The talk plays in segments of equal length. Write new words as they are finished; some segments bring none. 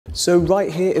So right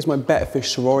here is my Betta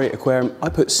fish sorority aquarium. I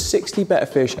put 60 Betta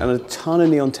fish and a ton of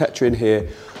neon tetra in here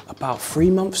about 3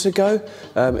 months ago.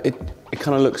 It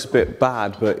kind of looks a bit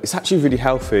bad, but it's actually really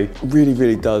healthy. Really,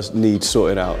 really does need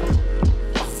sorting out.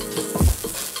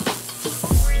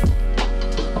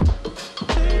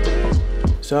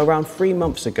 So around 3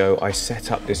 months ago, I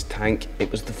set up this tank.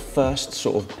 It was the first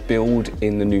sort of build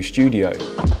in the new studio.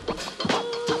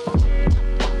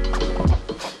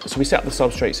 So we set up the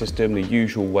substrate system the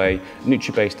usual way,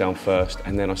 nutri-base down first,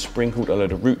 and then I sprinkled a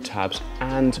load of root tabs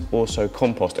and also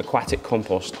compost, aquatic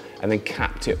compost, and then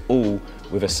capped it all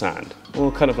with a sand. Well,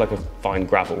 kind of like a fine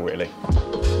gravel, really.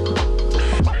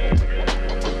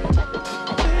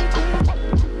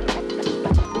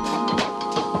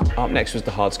 Up next was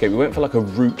the hardscape. We went for like a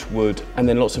root wood and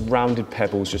then lots of rounded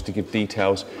pebbles just to give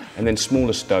details, and then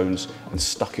smaller stones, and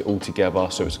stuck it all together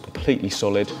so it's completely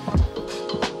solid.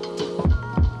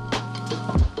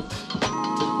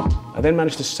 I then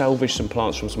managed to salvage some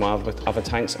plants from some other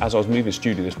tanks. As I was moving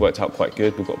studio, this worked out quite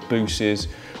good. We've got businesses,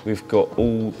 we've got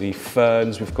all the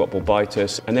ferns, we've got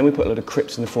bulbitis, and then we put a lot of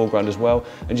crypts in the foreground as well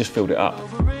and just filled it up.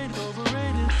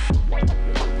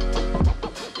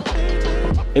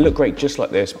 It looked great just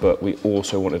like this, but we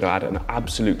also wanted to add an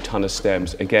absolute ton of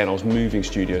stems. Again, I was moving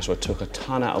studio, so I took a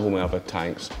ton out of all my other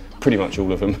tanks, pretty much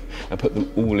all of them, and put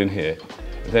them all in here.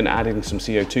 Then adding some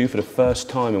CO2 for the first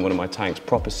time in one of my tanks,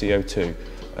 proper CO2.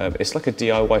 It's like a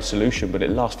DIY solution, but it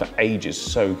lasts for ages,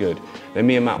 so good. Then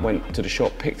me and Matt went to the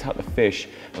shop, picked out the fish,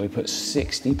 and we put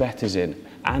 60 bettas in,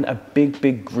 and a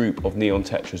big group of neon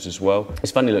tetras as well.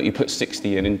 It's funny, look, you put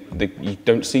 60 in and you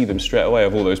don't see them straight away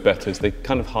of all those bettas. They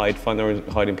kind of find their own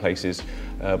hiding places,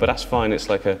 but that's fine. It's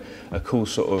like a cool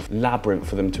sort of labyrinth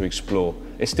for them to explore.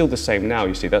 It's still the same now,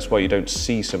 you see, that's why you don't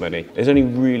see so many. There's only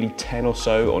really 10 or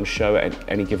so on show at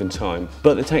any given time.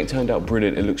 But the tank turned out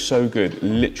brilliant. It looked so good,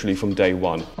 literally from day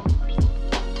one.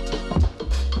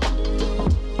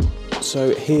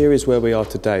 So here is where we are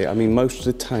today. I mean, most of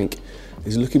the tank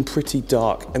is looking pretty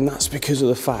dark, and that's because of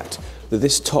the fact that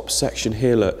this top section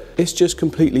here, look, it's just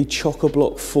completely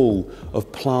chock-a-block full of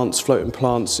plants, floating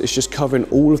plants. It's just covering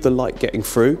all of the light getting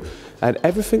through, and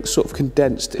everything's sort of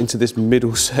condensed into this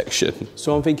middle section.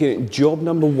 So I'm thinking job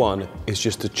number one is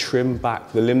just to trim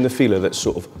back the limnophilia that's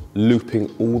sort of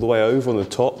looping all the way over on the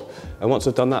top. And once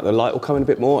I've done that, the light will come in a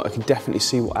bit more. I can definitely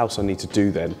see what else I need to do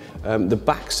then. The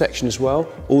back section as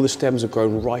well, all the stems have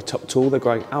grown right up tall. They're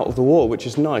growing out of the water, which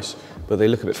is nice, but they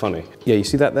look a bit funny. Yeah, you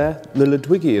see that there? The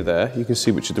Ludwigia there, you can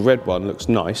see, which is the red one, looks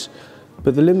nice.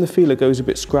 But the limnophilia goes a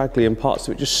bit scraggly and parts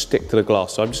of it just stick to the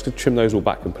glass. So I'm just gonna trim those all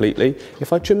back completely.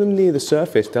 If I trim them near the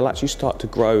surface, they'll actually start to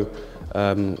grow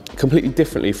completely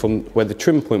differently from where the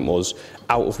trim point was,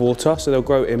 out of water. So they'll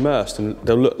grow immersed and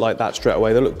they'll look like that straight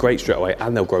away. They'll look great straight away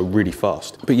and they'll grow really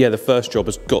fast. But yeah, the first job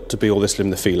has got to be all this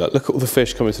limnophilia. Look at all the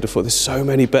fish coming to the foot. There's so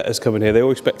many bettas coming here. They're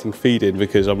all expecting feeding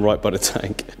because I'm right by the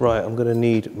tank. Right, I'm gonna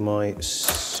need my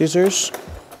scissors.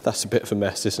 That's a bit of a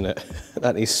mess, isn't it?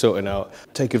 That needs sorting out.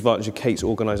 Take advantage of Kate's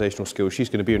organisational skills. She's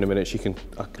going to be here in a minute.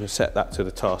 I can set that to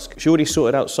the task. She already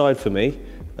sorted outside for me.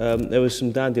 There was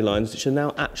some dandelions which are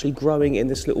now actually growing in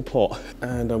this little pot.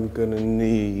 And I'm going to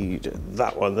need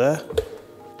that one there.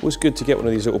 Always good to get one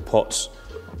of these little pots.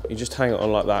 You just hang it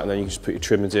on like that and then you can just put your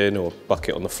trimmings in or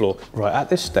bucket on the floor. Right, at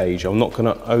this stage, I'm not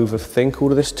going to overthink all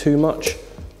of this too much.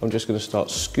 I'm just going to start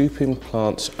scooping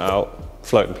plants out.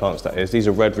 Floating plants, that is. These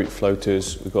are red root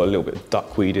floaters. We've got a little bit of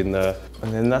duckweed in there.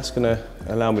 And then that's gonna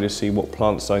allow me to see what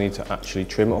plants I need to actually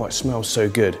trim. Oh, it smells so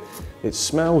good. It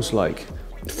smells like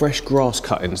fresh grass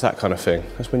cuttings, that kind of thing.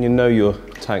 That's when you know your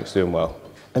tank's doing well.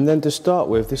 And then to start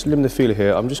with, this limnophilia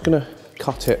here, I'm just gonna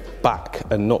cut it back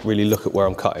and not really look at where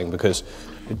I'm cutting because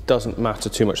it doesn't matter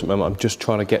too much at the moment. I'm just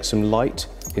trying to get some light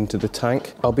into the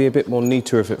tank. I'll be a bit more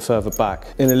neater if it further back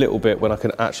in a little bit when I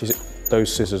can actually,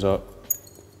 those scissors are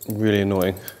really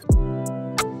annoying.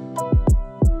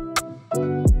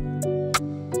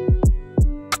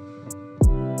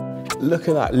 Look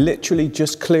at that, literally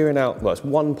just clearing out, well, it's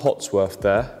 1 pot's worth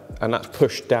there, and that's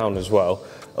pushed down as well,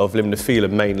 of limnophilia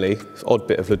mainly, odd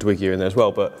bit of Ludwigia in there as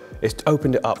well, but it's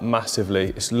opened it up massively.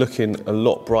 It's looking a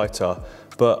lot brighter,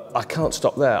 but I can't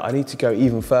stop there. I need to go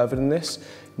even further than this.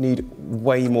 Need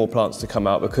way more plants to come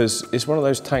out because it's one of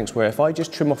those tanks where if I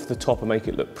just trim off the top and make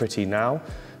it look pretty now,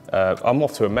 I'm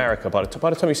off to America. By the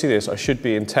time you see this, I should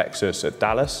be in Texas at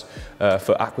Dallas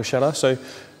for aquascape. So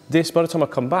this, by the time I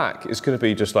come back, it's going to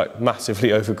be just like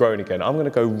massively overgrown again. I'm going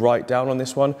to go right down on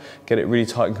this one, get it really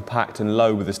tight and compact and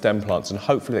low with the stem plants, and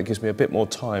hopefully that gives me a bit more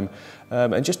time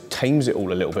and just tames it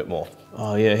all a little bit more.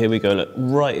 Oh yeah, here we go, look,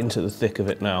 right into the thick of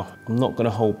it now. I'm not going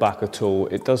to hold back at all.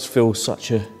 It does feel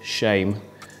such a shame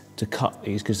to cut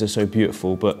these because they're so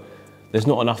beautiful, but there's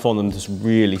not enough on them to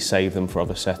really save them for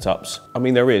other setups. I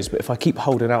mean, there is, but if I keep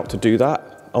holding out to do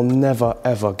that, I'll never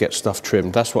ever get stuff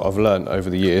trimmed. That's what I've learned over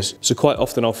the years. So quite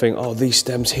often I'll think, oh, these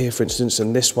stems here, for instance,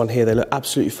 and this one here, they look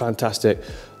absolutely fantastic.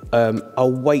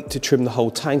 I'll wait to trim the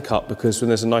whole tank up because when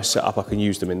there's a nice setup, I can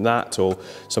use them in that or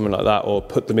something like that, or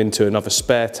put them into another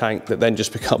spare tank that then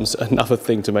just becomes another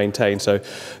thing to maintain. So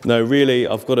no, really,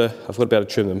 I've got to be able to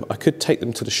trim them. I could take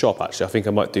them to the shop, actually. I think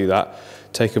I might do that.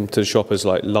 Take them to the shop as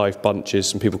like live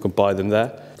bunches and people can buy them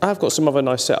there. I've got some other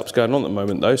nice setups going on at the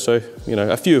moment though, so, you know,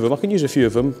 a few of them, I can use a few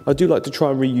of them. I do like to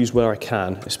try and reuse where I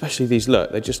can, especially these,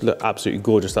 look, they just look absolutely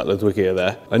gorgeous, that little wickier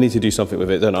there. I need to do something with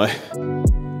it, don't I?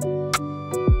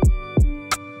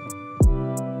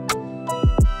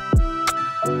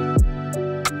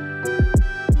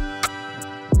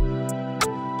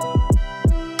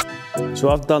 So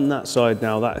I've done that side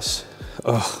now, that's,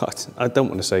 oh, I don't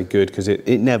want to say good because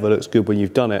it never looks good when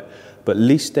you've done it, but at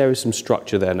least there is some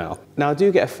structure there now. Now I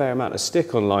do get a fair amount of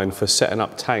stick online for setting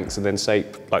up tanks and then say,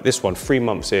 like this one, 3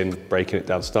 months in, breaking it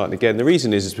down, starting again. The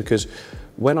reason is because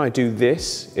when I do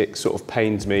this, it sort of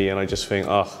pains me and I just think,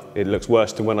 oh, it looks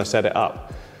worse than when I set it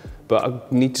up. But I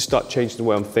need to start changing the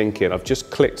way I'm thinking. I've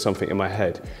just clicked something in my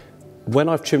head. When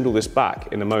I've trimmed all this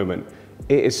back in a moment,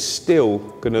 it is still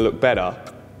gonna look better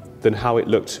than how it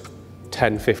looked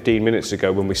 10, 15 minutes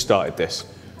ago when we started this.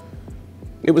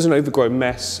 It was an overgrown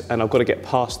mess and I've got to get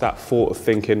past that thought of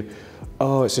thinking,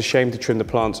 oh, it's a shame to trim the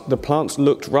plants. The plants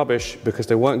looked rubbish because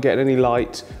they weren't getting any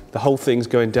light. The whole thing's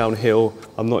going downhill.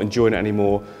 I'm not enjoying it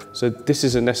anymore. So this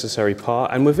is a necessary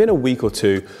part. And within a week or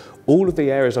two, all of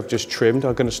the areas I've just trimmed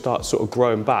are going to start sort of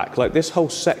growing back. Like this whole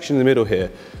section in the middle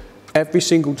here, every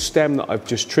single stem that I've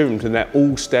just trimmed, and they're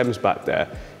all stems back there,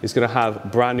 is going to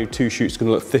have brand new 2 shoots, going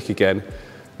to look thick again.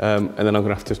 And then I'm going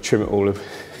to have to trim it all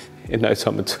in no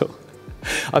time at all.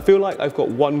 I feel like I've got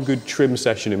one good trim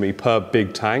session in me per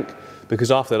big tank, because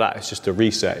after that it's just a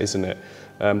reset, isn't it?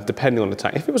 Depending on the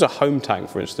tank. If it was a home tank,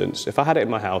 for instance, if I had it in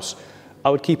my house, I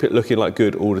would keep it looking like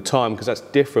good all the time because that's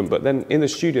different. But then in the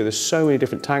studio, there's so many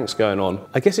different tanks going on.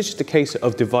 I guess it's just a case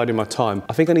of dividing my time.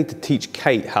 I think I need to teach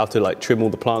Kate how to like trim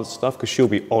all the plants and stuff because she'll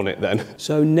be on it then.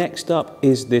 So next up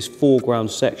is this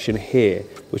foreground section here,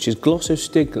 which is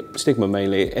glossostigma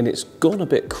mainly, and it's gone a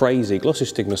bit crazy.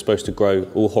 Glossostigma is supposed to grow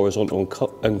all horizontal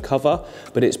and cover,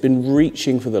 but it's been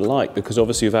reaching for the light because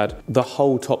obviously we've had the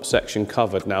whole top section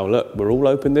covered. Now look, we're all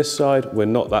open this side, we're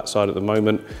not that side at the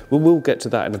moment. We'll get to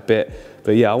that in a bit.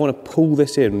 But yeah, I want to pull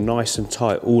this in nice and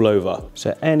tight all over.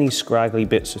 So any scraggly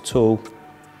bits at all,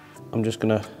 I'm just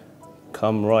going to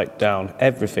come right down.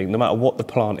 Everything, no matter what the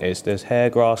plant is. There's hair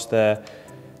grass there,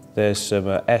 there's some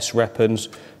S. repens,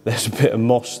 there's a bit of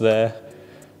moss there,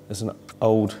 there's an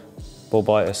old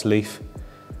bulbitis leaf.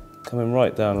 Coming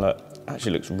right down, look,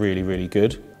 actually looks really, really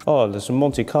good. Oh, there's some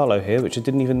Monte Carlo here, which I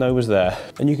didn't even know was there.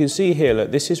 And you can see here,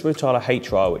 look, this is Rotala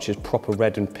H-Rara, which is proper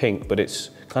red and pink, but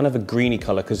it's kind of a greeny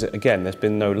colour because, again, there's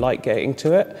been no light getting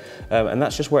to it. And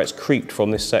that's just where it's creeped from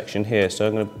this section here. So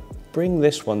I'm going to bring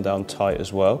this one down tight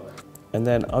as well. And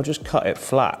then I'll just cut it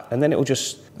flat. And then it will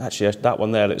just, actually, that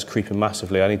one there looks creeping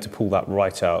massively. I need to pull that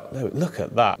right out. Look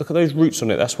at that. Look at those roots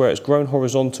on it. That's where it's grown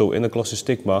horizontal in the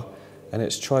glossostigma, and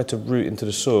it's tried to root into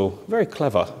the soil. Very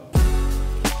clever.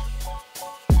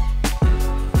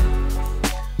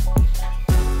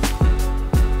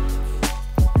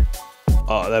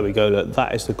 Oh, there we go, look,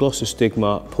 that is the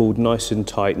glossostigma pulled nice and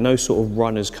tight, no sort of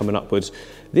runners coming upwards.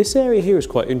 This area here is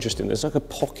quite interesting. There's like a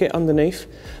pocket underneath.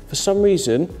 For some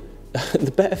reason,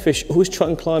 the betta fish always try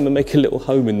and climb and make a little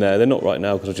home in there. They're not right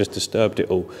now because I've just disturbed it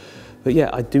all. But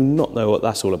yeah, I do not know what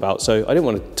that's all about. So I didn't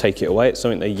want to take it away. It's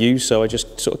something they use, so I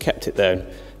just sort of kept it there and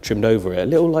trimmed over it. A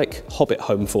little like hobbit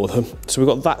home for them. So we've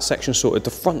got that section sorted, the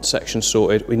front section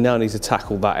sorted. We now need to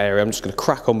tackle that area. I'm just going to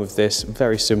crack on with this.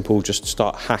 Very simple, just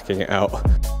start hacking it out.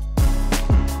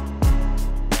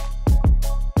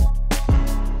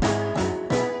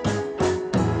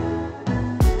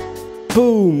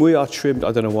 Boom, we are trimmed.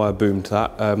 I don't know why I boomed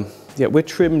that. Yeah, we're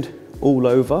trimmed all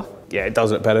over. Yeah, it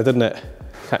does look better, doesn't it?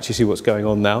 Actually see what's going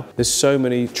on now. There's so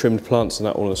many trimmed plants and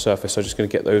that all on the surface, so I'm just going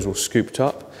to get those all scooped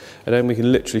up, and then we can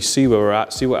literally see where we're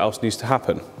at, see what else needs to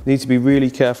happen. Need to be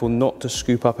really careful not to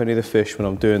scoop up any of the fish when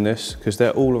I'm doing this, because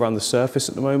they're all around the surface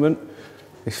at the moment.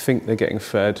 They think they're getting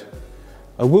fed.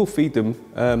 I will feed them.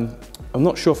 I'm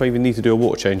not sure if I even need to do a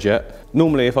water change yet.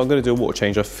 Normally, if I'm going to do a water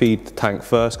change, I feed the tank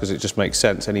first because it just makes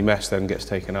sense. Any mess then gets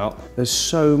taken out. There's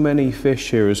so many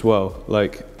fish here as well.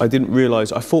 Like, I didn't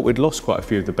realise, I thought we'd lost quite a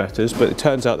few of the bettas, but it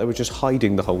turns out they were just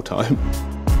hiding the whole time.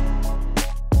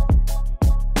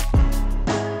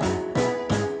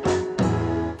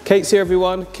 Kate's here,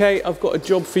 everyone. Kate, I've got a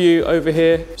job for you over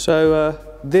here. So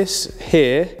this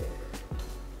here,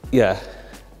 yeah.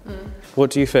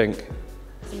 What do you think?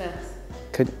 It's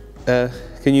a mess.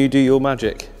 Can you do your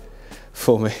magic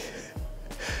for me?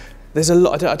 There's a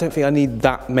lot, I don't think I need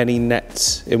that many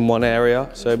nets in one area,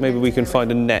 so maybe we can find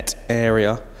a net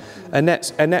area. A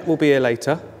net will be here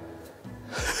later.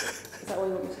 Is that what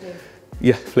you want me to do?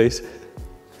 Yeah, please.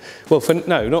 Well,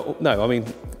 no, I mean,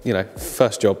 you know,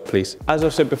 first job, please. As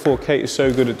I've said before, Kate is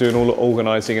so good at doing all the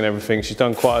organising and everything. She's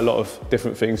done quite a lot of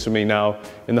different things for me now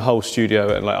in the whole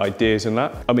studio and like ideas and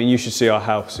that. I mean, you should see our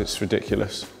house, it's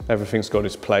ridiculous. Everything's got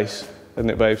its place,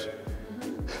 isn't it, babes?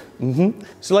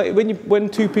 So like when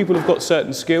two people have got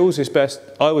certain skills, it's best,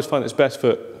 I always find it's best for,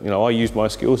 you know, I use my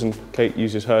skills and Kate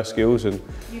uses her skills and...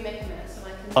 You make a mess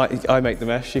and I can... I make the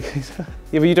mess. Yeah,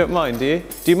 but you don't mind, do you?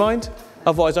 Do you mind?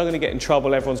 Otherwise I'm going to get in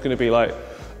trouble, everyone's going to be like,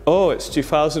 oh, it's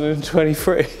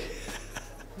 2023.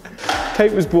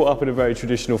 Kate was brought up in a very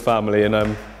traditional family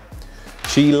and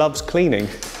she loves cleaning.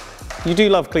 You do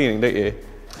love cleaning, don't you?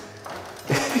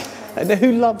 And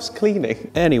who loves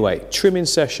cleaning? Anyway, trimming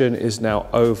session is now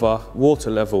over. Water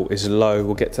level is low.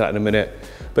 We'll get to that in a minute.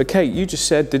 But Kate, you just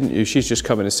said, didn't you? She's just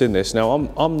coming and seen this. Now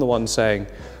I'm the one saying,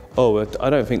 oh,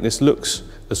 I don't think this looks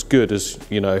as good as,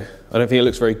 you know, I don't think it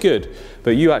looks very good.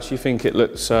 But you actually think it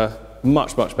looks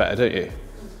much, much better, don't you?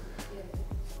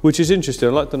 Which is interesting.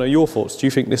 I'd like to know your thoughts. Do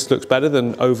you think this looks better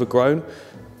than overgrown?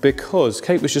 Because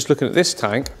Kate was just looking at this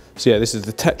tank. So yeah, this is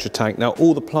the Tetra tank. Now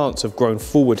all the plants have grown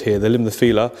forward here, the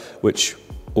Limnophila, which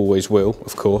always will,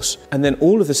 of course. And then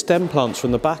all of the stem plants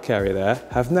from the back area there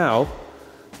have now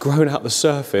grown out the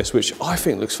surface, which I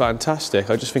think looks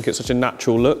fantastic. I just think it's such a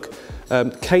natural look.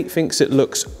 Kate thinks it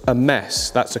looks a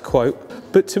mess, that's a quote.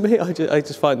 But to me, I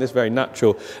just find this very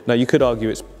natural. Now you could argue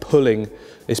it's pulling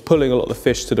a lot of the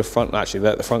fish to the front. Actually,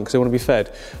 they're at the front because they want to be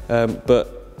fed.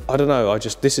 But I don't know,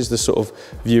 this is the sort of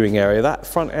viewing area. That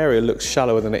front area looks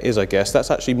shallower than it is, I guess.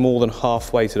 That's actually more than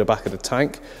halfway to the back of the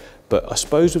tank. But I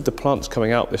suppose with the plants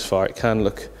coming out this far, it can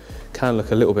look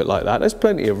a little bit like that. There's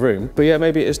plenty of room. But yeah,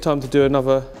 maybe it is time to do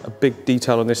a big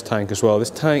detail on this tank as well. This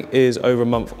tank is over a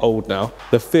month old now.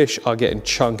 The fish are getting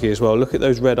chunky as well. Look at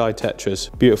those red-eyed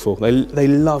tetras. Beautiful. They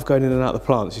love going in and out of the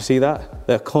plants. You see that?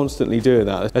 They're constantly doing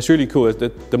that. That's really cool.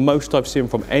 The most I've seen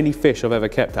from any fish I've ever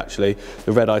kept, actually,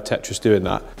 the red-eyed tetras doing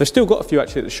that. They've still got a few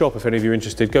actually at the shop if any of you are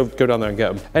interested. Go down there and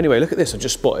get them. Anyway, look at this. I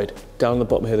just spotted down the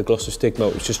bottom here the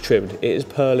glossostigma, which is trimmed. It is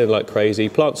purling like crazy.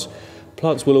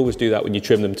 Plants will always do that when you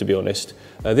trim them, to be honest.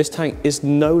 This tank is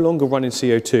no longer running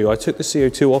CO2. I took the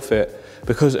CO2 off it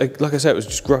because, like I said, it was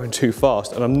just growing too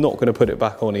fast, and I'm not going to put it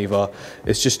back on either.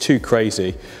 It's just too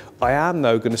crazy. I am,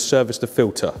 though, going to service the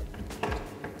filter.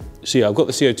 So yeah, I've got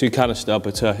the CO2 canister,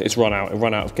 but it's run out. It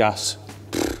ran out of gas.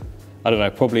 I don't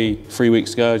know, probably 3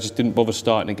 weeks ago. I just didn't bother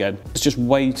starting again. It's just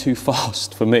way too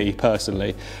fast for me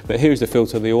personally. But here's the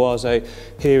filter, the Oase.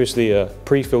 Here is the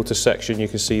pre-filter section you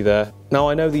can see there. Now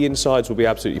I know the insides will be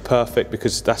absolutely perfect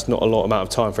because that's not a lot amount of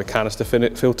time for a canister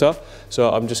filter. So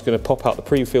I'm just gonna pop out the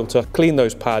pre-filter, clean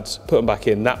those pads, put them back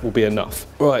in, that will be enough.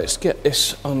 Right, let's get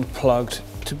this unplugged.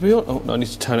 To be honest, oh, no, I need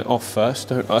to turn it off first,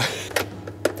 don't I?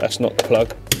 That's not the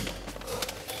plug.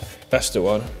 That's the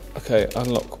one. Okay,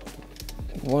 unlock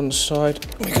one side,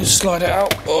 we can slide it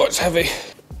out. Oh, it's heavy.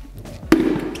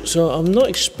 So I'm not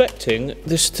expecting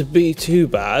this to be too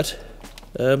bad.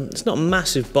 It's not a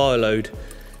massive bi-load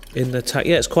in the tank.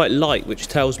 Yeah, it's quite light, which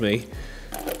tells me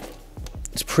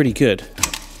it's pretty good.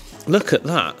 Look at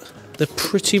that. They're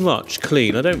pretty much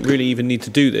clean. I don't really even need to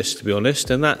do this, to be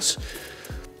honest. And that's,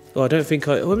 oh, I don't think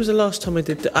when was the last time I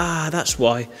did that? Ah, that's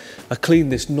why. I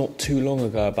cleaned this not too long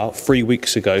ago, about 3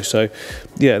 weeks ago. So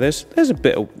yeah, there's a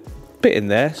bit in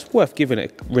there. It's worth giving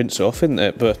it a rinse off, isn't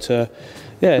it? But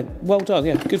yeah, well done.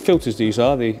 Yeah, good filters these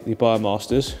are, the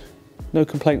Biomasters. No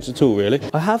complaints at all, really.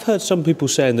 I have heard some people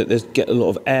saying that there's get a lot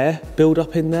of air build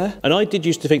up in there, and I did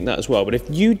used to think that as well. But if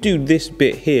you do this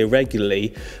bit here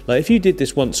regularly, like if you did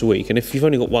this once a week, and if you've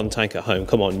only got one tank at home,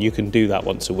 come on, you can do that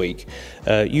once a week.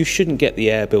 You shouldn't get the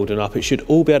air building up. It should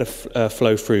all be able to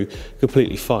flow through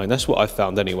completely fine. That's what I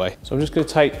found anyway. So I'm just going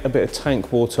to take a bit of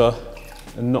tank water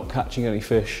and not catching any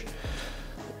fish.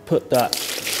 Put that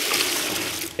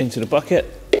into the bucket,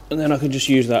 and then I can just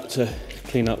use that to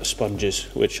clean out the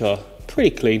sponges, which are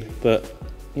pretty clean, but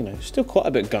you know, still quite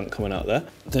a bit of gunk coming out there.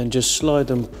 Then just slide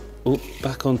them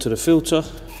back onto the filter,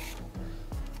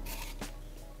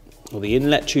 or the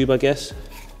inlet tube, I guess.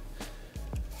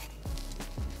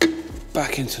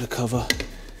 Back into the cover,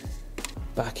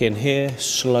 back in here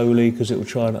slowly because it will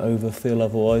try and overfill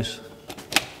otherwise.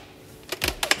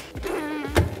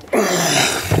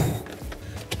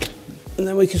 And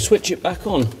then we can switch it back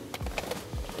on.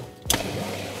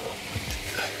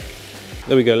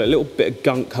 there we go, a little bit of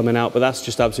gunk coming out, but that's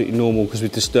just absolutely normal because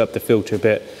we've disturbed the filter a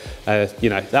bit. You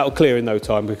know, that'll clear in no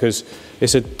time because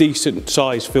it's a decent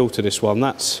size filter, this one.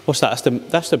 That's, what's that?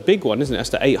 That's the big one, isn't it?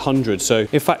 That's the 800. So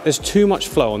in fact, there's too much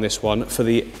flow on this one for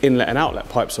the inlet and outlet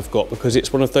pipes I've got because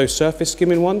it's one of those surface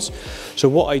skimming ones. So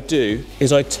what I do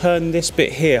is I turn this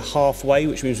bit here halfway,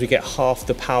 which means we get half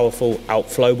the powerful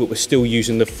outflow, but we're still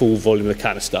using the full volume of the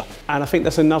canister. And I think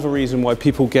that's another reason why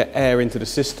people get air into the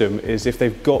system is if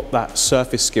they've got that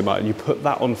surface skimmer and you put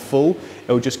that on full,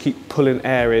 it'll just keep pulling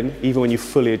air in even when you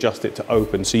fully adjust it to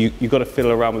open. So you've got to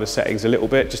fiddle around with the settings a little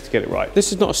bit just to get it right.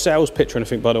 This is not a sales pitch or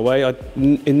anything, by the way.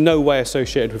 In no way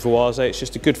associated with Oase. It's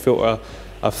just a good filter.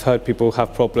 I've heard people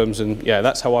have problems and yeah,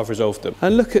 that's how I've resolved them.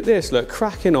 And look at this, look,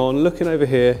 cracking on, looking over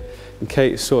here, and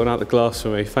Kate's sorting out the glass for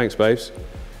me. Thanks, babes.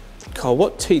 God,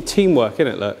 what teamwork,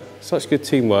 innit, look? Such good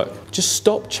teamwork. Just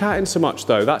stop chatting so much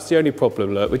though, that's the only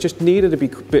problem, look. We just needed to be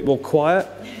a bit more quiet.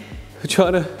 We're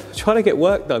trying to get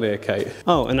work done here, Kate.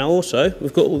 Oh, and now also,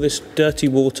 we've got all this dirty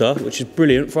water, which is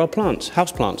brilliant for our plants,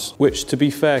 house plants. Which, to be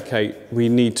fair, Kate, we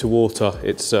need to water.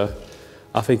 It's,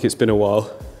 I think it's been a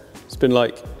while. It's been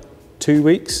like 2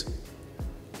 weeks.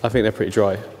 I think they're pretty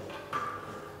dry.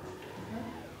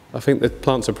 I think the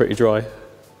plants are pretty dry.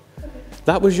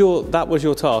 That was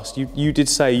your task. You did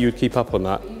say you'd keep up on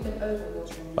that. You've been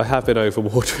overwatering. I have been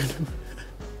overwatering them.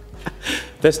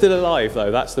 They're still alive though,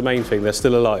 that's the main thing, they're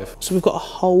still alive. So we've got a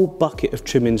whole bucket of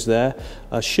trimmings there.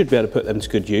 I should be able to put them to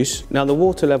good use. Now the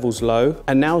water level's low,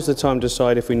 and now's the time to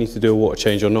decide if we need to do a water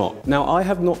change or not. Now I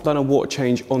have not done a water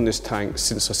change on this tank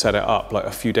since I set it up. Like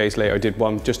a few days later I did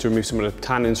one just to remove some of the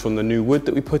tannins from the new wood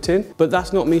that we put in. But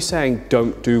that's not me saying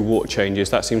don't do water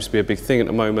changes, that seems to be a big thing at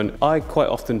the moment. I quite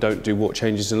often don't do water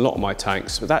changes in a lot of my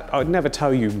tanks, but that I'd never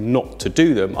tell you not to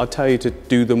do them, I'd tell you to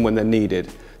do them when they're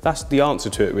needed. That's the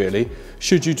answer to it really.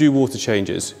 Should you do water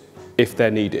changes if they're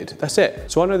needed? That's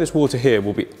it. So I know this water here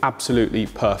will be absolutely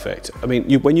perfect. I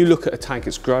mean, when you look at a tank,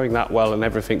 it's growing that well and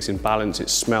everything's in balance,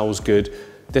 it smells good.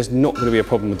 There's not going to be a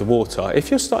problem with the water. If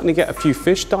you're starting to get a few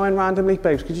fish dying randomly,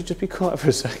 babes, could you just be quiet for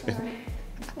a second?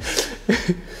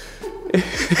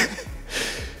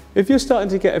 If you're starting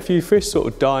to get a few fish sort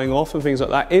of dying off and things like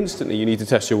that, instantly you need to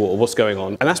test your water, what's going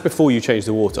on. And that's before you change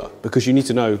the water, because you need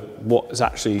to know what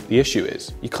actually the issue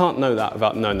is. You can't know that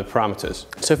without knowing the parameters.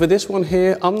 So for this one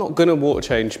here, I'm not gonna water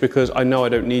change because I know I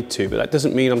don't need to, but that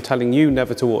doesn't mean I'm telling you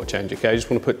never to water change, okay? I just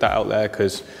wanna put that out there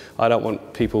because I don't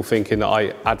want people thinking that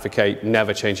I advocate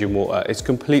never changing water. It's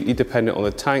completely dependent on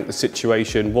the tank, the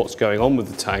situation, what's going on with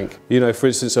the tank. You know, for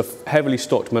instance, a heavily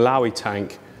stocked Malawi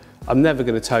tank, I'm never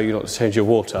going to tell you not to change your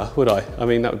water, would I? I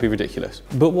mean, that would be ridiculous.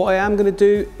 But what I am going to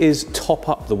do is top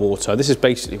up the water. This is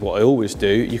basically what I always do.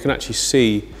 You can actually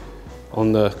see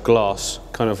on the glass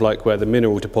kind of like where the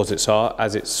mineral deposits are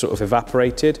as it's sort of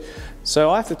evaporated. So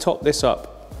I have to top this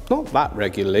up, not that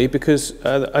regularly, because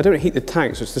I don't heat the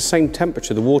tank, so it's the same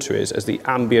temperature the water is as the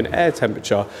ambient air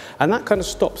temperature, and that kind of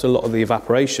stops a lot of the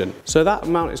evaporation. So that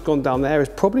amount that's gone down there is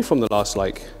probably from the last,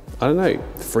 like, I don't know,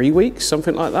 3 weeks,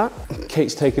 something like that.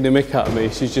 Kate's taking the mick out of me.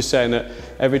 She's just saying that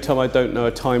every time I don't know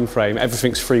a time frame,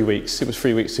 everything's 3 weeks. It was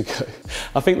 3 weeks ago.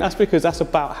 I think that's because that's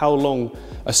about how long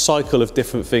a cycle of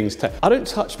different things take. I don't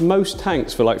touch most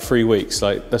tanks for like 3 weeks.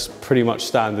 Like, that's pretty much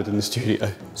standard in the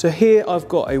studio. So here I've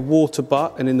got a water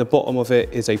butt, and in the bottom of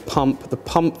it is a pump. The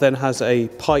pump then has a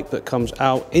pipe that comes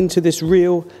out into this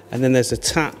reel, and then there's a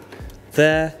tap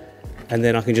there, and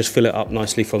then I can just fill it up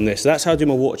nicely from this. So that's how I do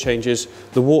my water changes.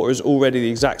 The water is already the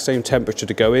exact same temperature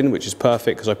to go in, which is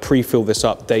perfect because I pre-fill this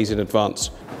up days in advance.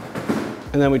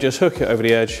 And then we just hook it over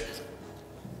the edge,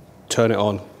 turn it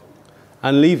on,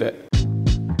 and leave it.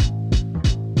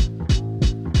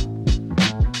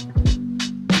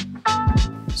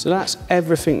 So that's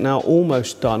everything now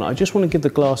almost done. I just want to give the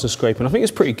glass a scrape, and I think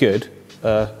it's pretty good.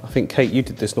 I think, Kate, you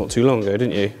did this not too long ago,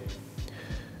 didn't you?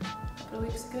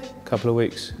 Couple of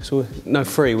weeks. So, no,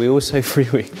 3. We always say 3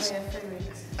 weeks. Oh yeah, 3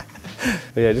 weeks.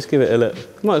 But yeah, just give it a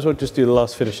look. Might as well just do the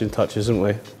last finishing touches, haven't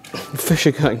we? Fish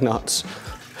are going nuts.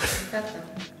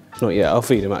 Not yet, I'll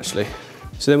feed them actually.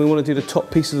 So then we want to do the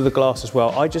top pieces of the glass as well.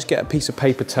 I just get a piece of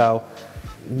paper towel,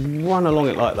 run along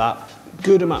it like that,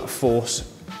 good amount of force,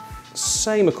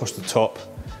 same across the top,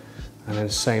 and then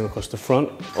same across the front.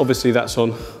 Obviously that's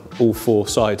on all 4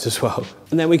 sides as well.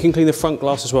 And then we can clean the front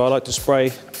glass as well. I like to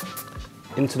spray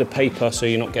into the paper so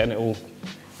you're not getting it all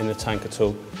in the tank at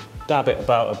all. Dab it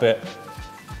about a bit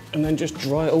and then just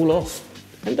dry it all off.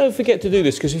 And don't forget to do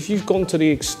this, because if you've gone to the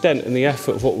extent and the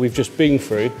effort of what we've just been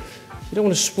through, you don't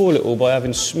want to spoil it all by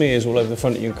having smears all over the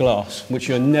front of your glass, which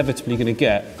you're inevitably going to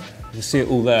get You can see it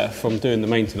all there from doing the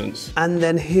maintenance. And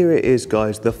then here it is,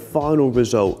 guys, the final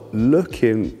result.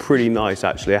 Looking pretty nice,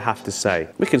 actually, I have to say.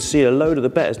 We can see a load of the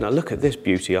Bettas. Now look at this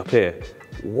beauty up here.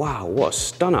 Wow, what a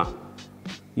stunner.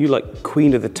 You like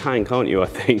queen of the tank, aren't you, I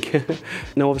think?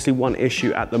 Now, obviously, one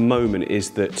issue at the moment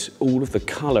is that all of the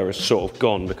colour is sort of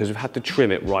gone because we've had to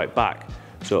trim it right back.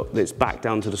 So it's back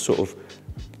down to the sort of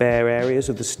bare areas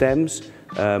of the stems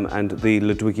and the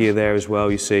Ludwigia there as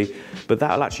well, you see. But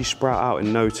that'll actually sprout out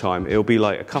in no time. It'll be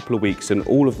like a couple of weeks and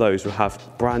all of those will have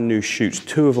brand new shoots,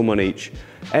 2 of them on each.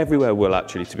 Everywhere will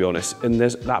actually, to be honest. And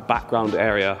there's that background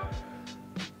area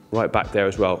right back there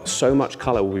as well. So much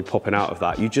colour will be popping out of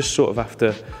that. You just sort of have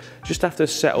to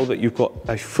settle that you've got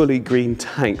a fully green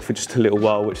tank for just a little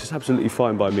while, which is absolutely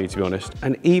fine by me, to be honest.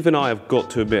 And even I have got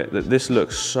to admit that this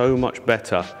looks so much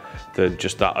better than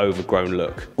just that overgrown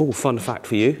look. Oh, fun fact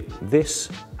for you, this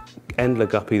Endler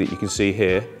guppy that you can see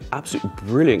here, absolutely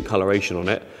brilliant coloration on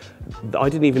it. I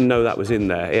didn't even know that was in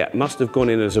there. It must have gone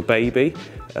in as a baby,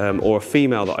 or a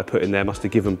female that I put in there must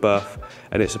have given birth,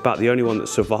 and it's about the only one that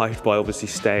survived by obviously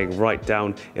staying right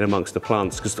down in amongst the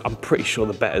plants, because I'm pretty sure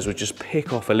the Bettas would just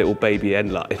pick off a little baby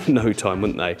Endler in no time,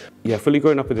 wouldn't they? Yeah, fully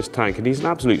grown up in this tank, and he's an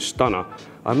absolute stunner.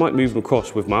 I might move him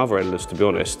across with my other Endlers, to be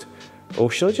honest. Or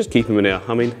should I just keep him in here?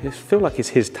 I mean, I feel like it's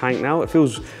his tank now. It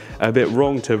feels a bit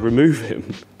wrong to remove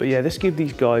him. But yeah, let's give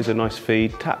these guys a nice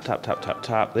feed. Tap, tap, tap, tap,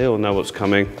 tap. They all know what's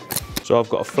coming. So I've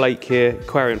got a flake here.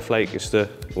 Aquarian flake is the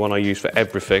one I use for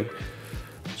everything.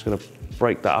 Just gonna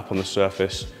break that up on the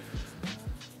surface.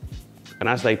 And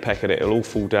as they peck at it, it'll all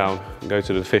fall down and go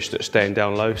to the fish that are staying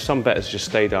down low. Some Bettas just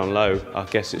stay down low. I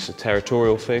guess it's a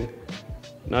territorial thing.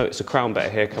 No, it's a crown Betta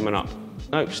here coming up.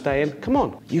 No, stay in, come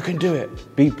on, you can do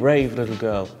it. Be brave, little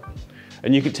girl.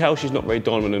 And you can tell she's not very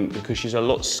dominant because she's a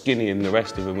lot skinnier than the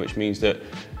rest of them, which means that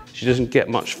she doesn't get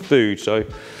much food, so you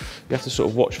have to sort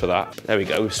of watch for that. There we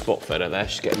go, we've spot fed her there,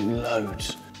 she's getting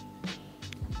loads.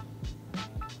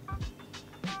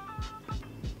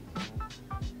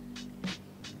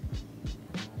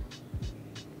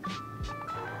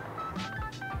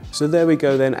 So there we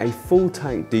go then, a full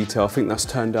tank detail. I think that's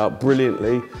turned out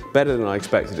brilliantly, better than I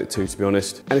expected it to be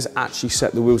honest. And it's actually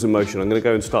set the wheels in motion. I'm gonna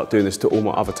go and start doing this to all my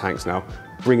other tanks now,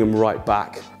 bring them right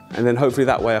back. And then hopefully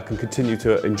that way I can continue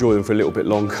to enjoy them for a little bit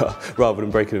longer rather than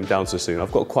breaking them down so soon.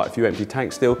 I've got quite a few empty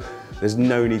tanks still. There's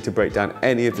no need to break down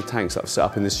any of the tanks that I've set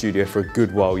up in the studio for a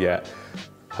good while yet,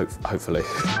 hopefully.